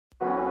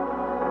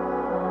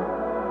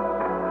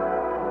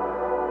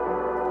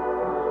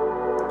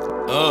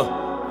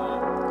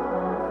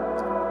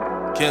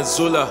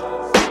Kenzula,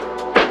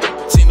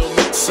 Tino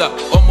Mixa,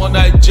 Omo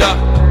Naija,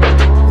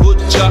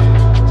 Mucha,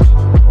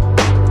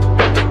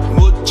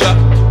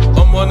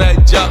 Omo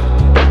Naija,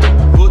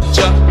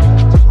 Mucha,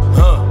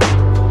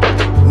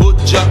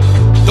 Mucha,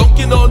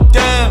 Donkey on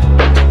damn,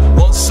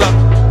 once up,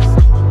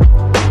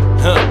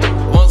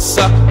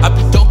 I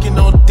be dunking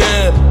on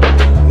damn,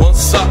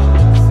 once up,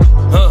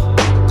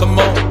 come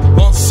on,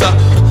 once up,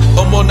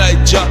 Omo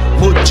Naija,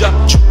 Mucha,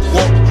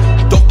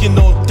 Chuwon, dunking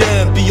on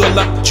damn, be all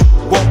like Chuwon.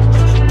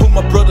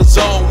 My brothers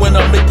on when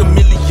I make $1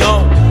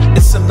 million.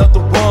 It's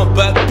another one,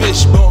 bad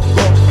bitch, boom,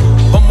 boom.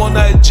 I'm on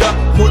Naija,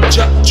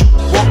 Mucha,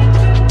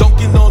 Chuwon.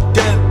 Dunking on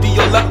damn, be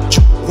all out,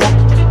 Chuwon.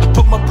 I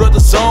put my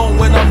brothers on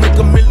when I make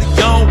 $1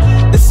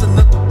 million. It's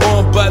another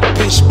one, bad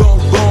bitch, boom,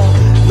 boom.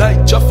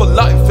 Naija for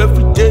life,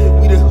 every day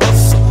we the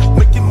hustle.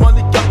 Making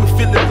money got me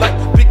feeling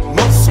like big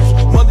muscles.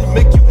 Money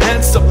make you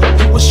handsome,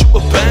 you wish you a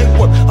bang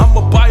one.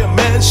 I'ma buy a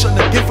mansion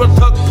and give her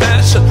thug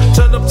passion.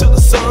 Turn up till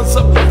the sun's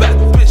up, bad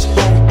bitch,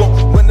 boom,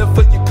 boom.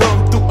 Whenever you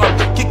come through,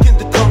 I'm kicking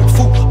the kung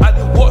fu. I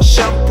didn't wash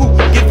shampoo,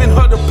 giving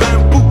her the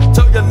bamboo.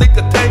 Tell your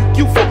nigga thank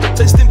you for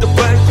tasting the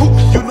bamboo.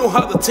 You know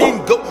how the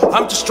team go,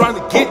 I'm just trying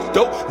to get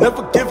dough.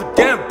 Never give a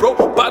damn, bro,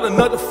 about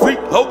another freak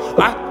hoe.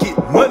 I get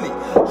money,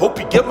 hope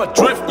you get my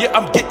drift. Yeah,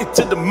 I'm getting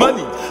to the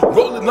money,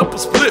 rolling up a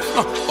split.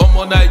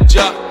 Omo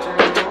Naija,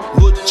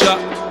 Mucha,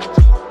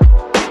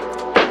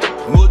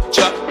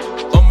 Mucha,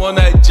 Omo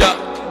Naija,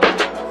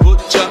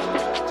 Mucha,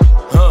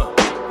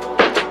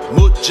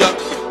 Mucha.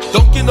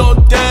 Dunking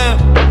on damn,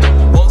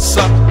 once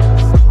up,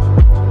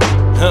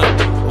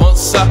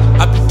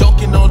 I be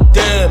dunking on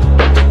damn,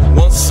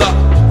 once up,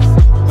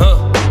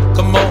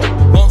 come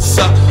on, once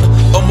up,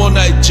 Omo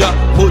Naija,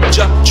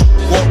 Mucha,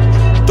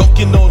 Chuwon,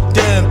 dunking on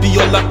damn, be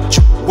all like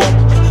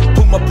Chuwon.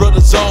 Put my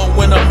brothers on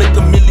when I make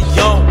 $1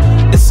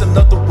 million. It's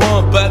another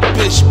one, bad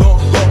bitch, boom,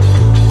 boom.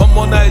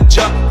 Omo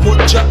Naija,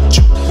 Mucha,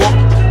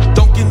 Chuwon,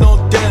 dunking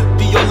on damn,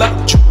 be all like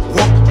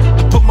Chuwon.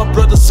 I put my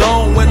brothers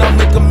on when I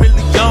make $1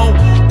 million.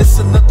 It's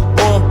another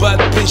one, bad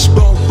bitch,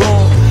 boom,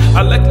 boom.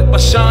 I like my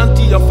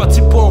shanty, I'm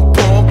fatty, boom,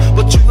 boom.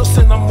 But you know,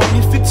 say I'm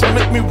money fit to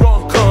make me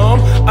wrong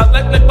come. I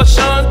like my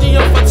shanty,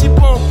 I'm fatty,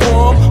 boom,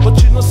 boom.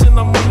 But you know, say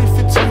I'm money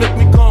fit to make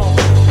me come.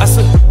 I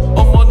said,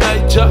 Omo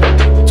Naija,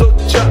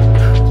 Tocha,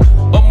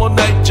 Omo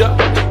Naija,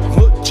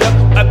 Mucha.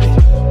 I be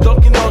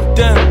dunking on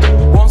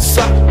them, one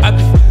side. I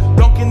be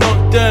dunking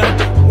on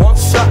them, one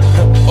side.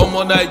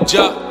 Omo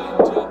Naija,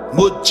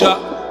 Mucha,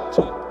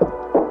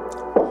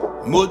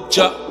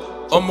 Mucha.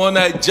 Omo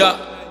Naija,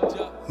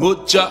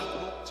 Mucha,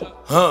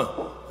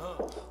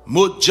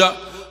 Mucha,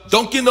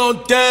 dunking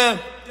on damn,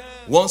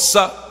 one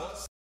side.